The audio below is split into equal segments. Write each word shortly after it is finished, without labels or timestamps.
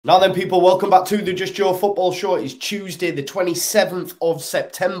Now then, people, welcome back to the Just Joe Football Show. It's Tuesday, the 27th of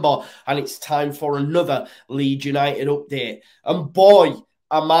September, and it's time for another Leeds United update. And boy,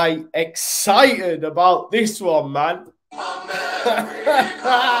 am I excited about this one, man. Let's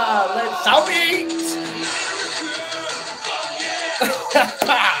have it!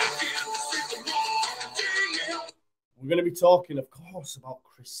 We're going to be talking, of course, about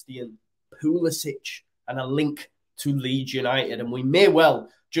Christian Pulisic and a link to Leeds United, and we may well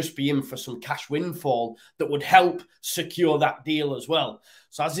just be in for some cash windfall that would help secure that deal as well.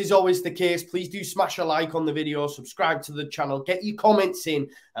 So as is always the case, please do smash a like on the video, subscribe to the channel, get your comments in,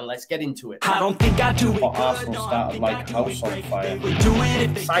 and let's get into it. I don't think I do it. Arsenal started like house on fire.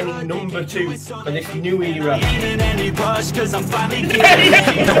 Signing number 2 for this new era.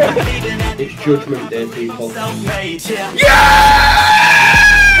 It's Judgment Day, people.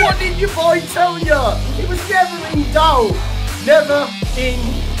 Yeah! What did your boy tell you? It was never in doubt. Never in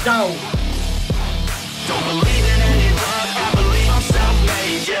doubt. Don't believe in any love, I believe I'm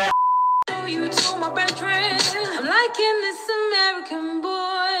self-made, yeah. You told my best friend, I'm liking this American boy.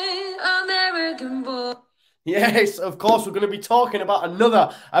 Yes, of course, we're going to be talking about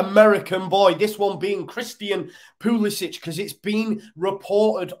another American boy, this one being Christian Pulisic, because it's been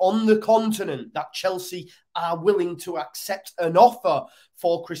reported on the continent that Chelsea are willing to accept an offer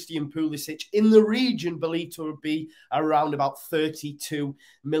for Christian Pulisic in the region, believed to be around about £32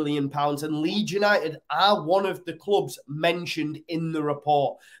 million. And Leeds United are one of the clubs mentioned in the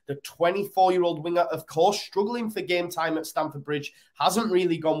report. The 24-year-old winger, of course, struggling for game time at Stamford Bridge, hasn't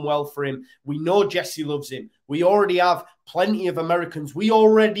really gone well for him. We know Jesse loves him. We already have plenty of Americans. We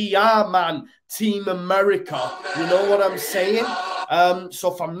already are, man, Team America. You know what I'm saying?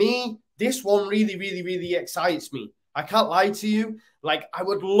 So for me, this one really excites me. I can't lie to you. Like, I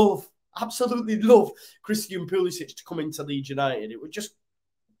would love, absolutely love Christian Pulisic to come into Leeds United. It would just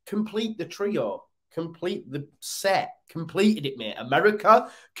complete the trio, complete the set, completed it, mate. America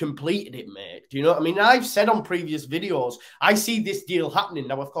completed it, mate. Do you know what I mean? I've said on previous videos, I see this deal happening.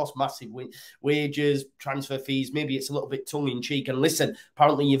 Now, of course, massive wages, transfer fees, maybe it's a little bit tongue-in-cheek. And listen,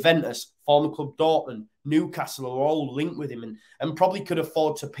 apparently Juventus, former club Dortmund, Newcastle are all linked with him and probably could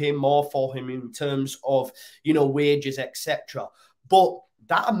afford to pay more for him in terms of, you know, wages, etc. But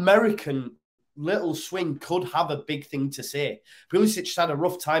that American little swing could have a big thing to say. Pulisic's had a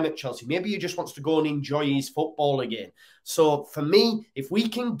rough time at Chelsea. Maybe he just wants to go and enjoy his football again. So for me, if we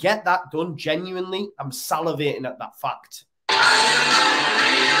can get that done genuinely, I'm salivating at that fact.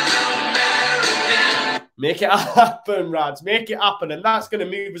 Make it happen, Radz. Make it happen. And that's going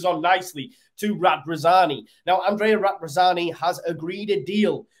to move us on nicely to Radz. Now, Andrea Radz has agreed a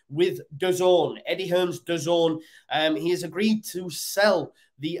deal with DAZN, Eddie Hearn's DAZN. He has agreed to sell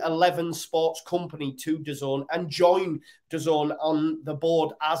the 11 Sports company to DAZN and join DAZN on the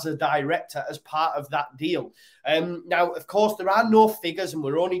board as a director as part of that deal. Now, of course, there are no figures and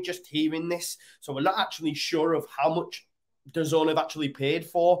we're only just hearing this, so we're not actually sure of how much DAZN have actually paid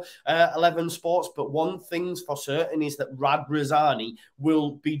for 11 Sports, but one thing's for certain is that Radz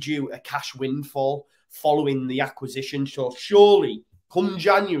will be due a cash windfall following the acquisition. So surely, come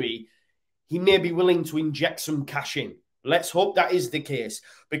January, he may be willing to inject some cash in. Let's hope that is the case,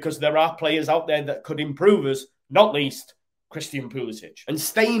 because there are players out there that could improve us, not least Christian Pulisic. And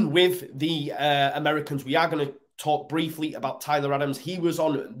staying with the Americans, we are going to talk briefly about Tyler Adams. He was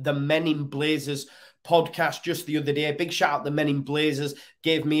on the Men in Blazers podcast just the other day. Big shout out to Men in Blazers.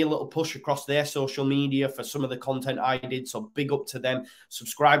 Gave me a little push across their social media for some of the content I did. So big up to them.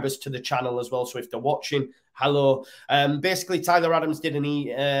 Subscribers to the channel as well. So if they're watching, hello. Basically, Tyler Adams did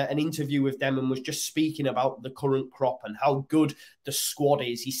an interview with them and was just speaking about the current crop and how good the squad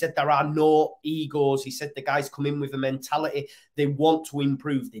is. He said there are no egos. He said the guys come in with a mentality. They want to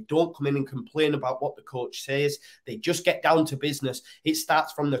improve. They don't come in and complain about what the coach says. They just get down to business. It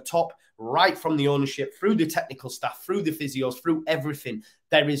starts from the top, right from the ownership, through the technical staff, through the physios, through everything.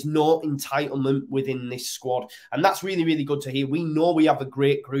 There is no entitlement within this squad. And that's really good to hear. We know we have a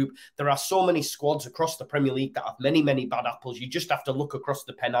great group. There are so many squads across the Premier League that have many bad apples. You just have to look across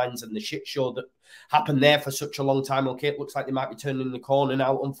the Pennines and the shit show that happened there for such a long time. Okay, it looks like they might be turning the corner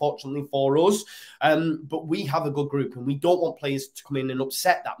now, unfortunately for us. But we have a good group and we don't want players to come in and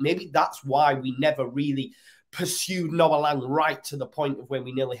upset that. Maybe that's why we never really pursued Noah Lang right to the point of when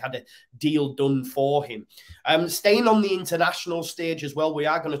we nearly had a deal done for him. Staying on the international stage as well, we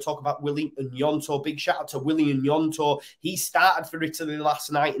are going to talk about Willy Gnonto. Big shout out to Willy Gnonto. He started for Italy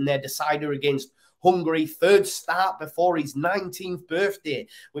last night in their decider against Hungary, third start before his 19th birthday,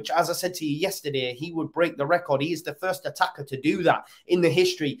 which, as I said to you yesterday, he would break the record. He is the first attacker to do that in the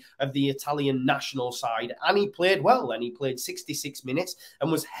history of the Italian national side. And he played well, and he played 66 minutes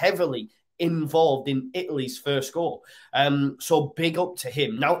and was heavily involved in Italy's first goal. So big up to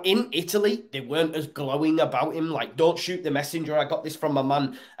him. Now, in Italy, they weren't as glowing about him. Like, don't shoot the messenger. I got this from my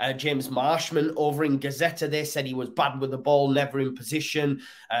man, James Marshman, over in Gazzetta. They said he was bad with the ball, never in position.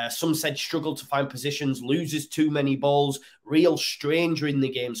 Some said struggled to find positions, loses too many balls, real stranger in the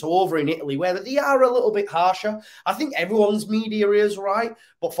game. So over in Italy, where they are a little bit harsher, I think everyone's media is right.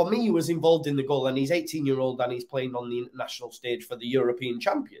 But for me, he was involved in the goal, and he's 18-year-old and he's playing on the international stage for the European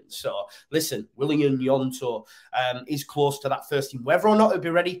champions. So listen, Willy Gnonto is close to that first team. Whether or not he'll be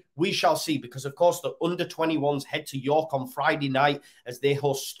ready, we shall see, because, of course, the under-21s head to York on Friday night as they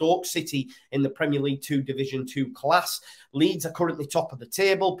host Stoke City in the Premier League 2 Division 2 class. Leeds are currently top of the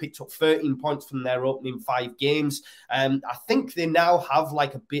table, picked up 13 points from their opening 5 games. I think they now have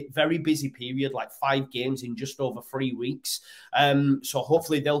like a very busy period, like 5 games in just over 3 weeks. So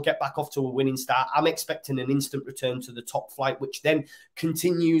hopefully they'll get back off to a winning start. I'm expecting an instant return to the top flight, which then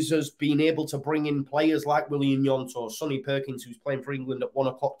continues us being able to bring in players like Willy Gnonto, Sonny Perkins, who's playing for England at 1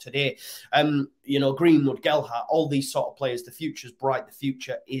 o'clock today. You know, Greenwood, Gelhardt, all these sort of players. The future's bright. The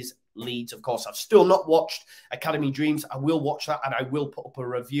future is Leeds. Of course, I've still not watched Academy Dreams. I will watch that, and I will put up a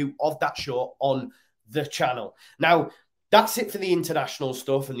review of that show on the channel. Now, that's it for the international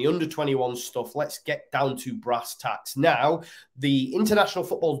stuff and the under-21 stuff. Let's get down to brass tacks. Now, the international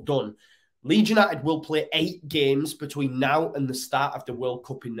football's done. Leeds United will play 8 games between now and the start of the World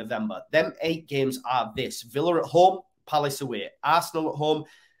Cup in November. Them 8 games are this: Villa at home, Palace away, Arsenal at home,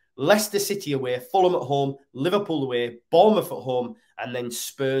 Leicester City away, Fulham at home, Liverpool away, Bournemouth at home, and then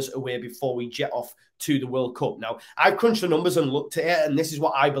Spurs away before we jet off to the World Cup. Now, I've crunched the numbers and looked at it, and this is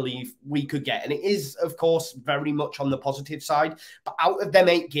what I believe we could get. And it is, of course, very much on the positive side. But out of them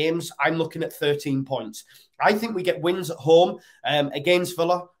 8 games, I'm looking at 13 points. I think we get wins at home against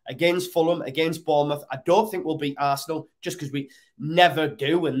Villa, against Fulham, against Bournemouth. I don't think we'll beat Arsenal, just because we never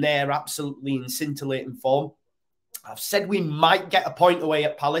do, and they're absolutely in scintillating form. I've said we might get a point away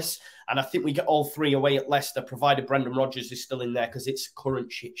at Palace, and I think we get all 3 away at Leicester, provided Brendan Rodgers is still in there, because it's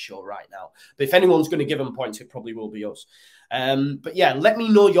current shit show right now. But if anyone's going to give them points, it probably will be us. But yeah, let me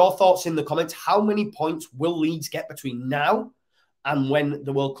know your thoughts in the comments. How many points will Leeds get between now and when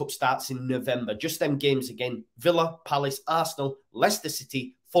the World Cup starts in November? Just them games again: Villa, Palace, Arsenal, Leicester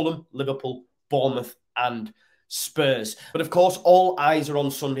City, Fulham, Liverpool, Bournemouth, and Spurs. But of course, all eyes are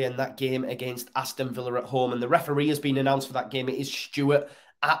on Sunday and that game against Aston Villa at home. And the referee has been announced for that game. It is Stuart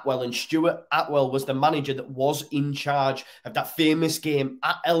Atwell. And Stuart Atwell was the manager that was in charge of that famous game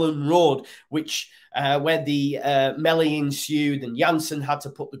at Ellen Road, which where the melee ensued and Janssen had to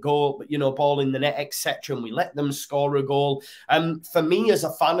put the goal, ball in the net, etc. And we let them score a goal. For me as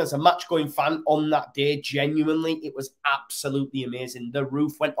a fan, as a match-going fan on that day, genuinely, it was absolutely amazing. The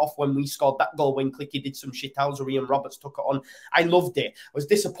roof went off when we scored that goal, when Clicky did some shithousery and Roberts took it on. I loved it. I was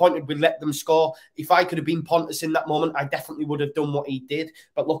disappointed we let them score. If I could have been Pontus in that moment, I definitely would have done what he did.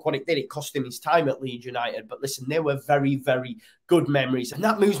 But look what it did. It cost him his time at Leeds United. But listen, they were very, very good memories. And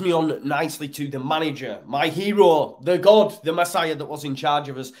that moves me on nicely to the manager, my hero, the God, the Messiah that was in charge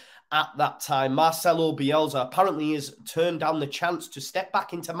of us at that time. Marcelo Bielsa apparently has turned down the chance to step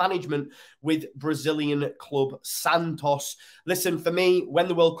back into management with Brazilian club Santos. Listen, for me, when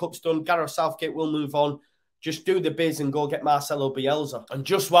the World Cup's done, Gareth Southgate will move on. Just do the biz and go get Marcelo Bielsa. And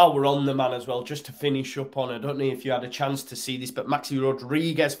just while we're on the man as well, just to finish up on, I don't know if you had a chance to see this, but Maxi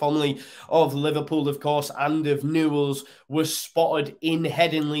Rodriguez, formerly of Liverpool, of course, and of Newell's, was spotted in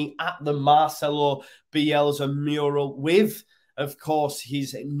Headingley at the Marcelo Bielsa mural with, of course,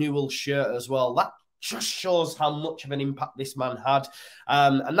 his Newell shirt as well. That just shows how much of an impact this man had.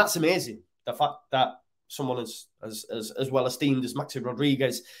 And that's amazing. The fact that someone as well esteemed as Maxi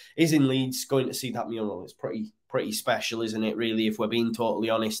Rodriguez is in Leeds going to see that mural. It's pretty special, isn't it, really, if we're being totally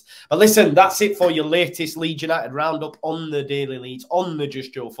honest. But listen, that's it for your latest Leeds United roundup on the Daily Leeds, on the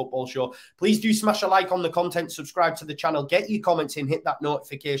Just Joe Football Show. Please do smash a like on the content, subscribe to the channel, get your comments in, hit that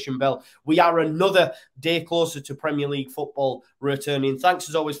notification bell. We are another day closer to Premier League football returning. Thanks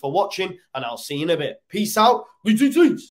as always for watching, and I'll see you in a bit. Peace out. Leeds, Leeds, Leeds.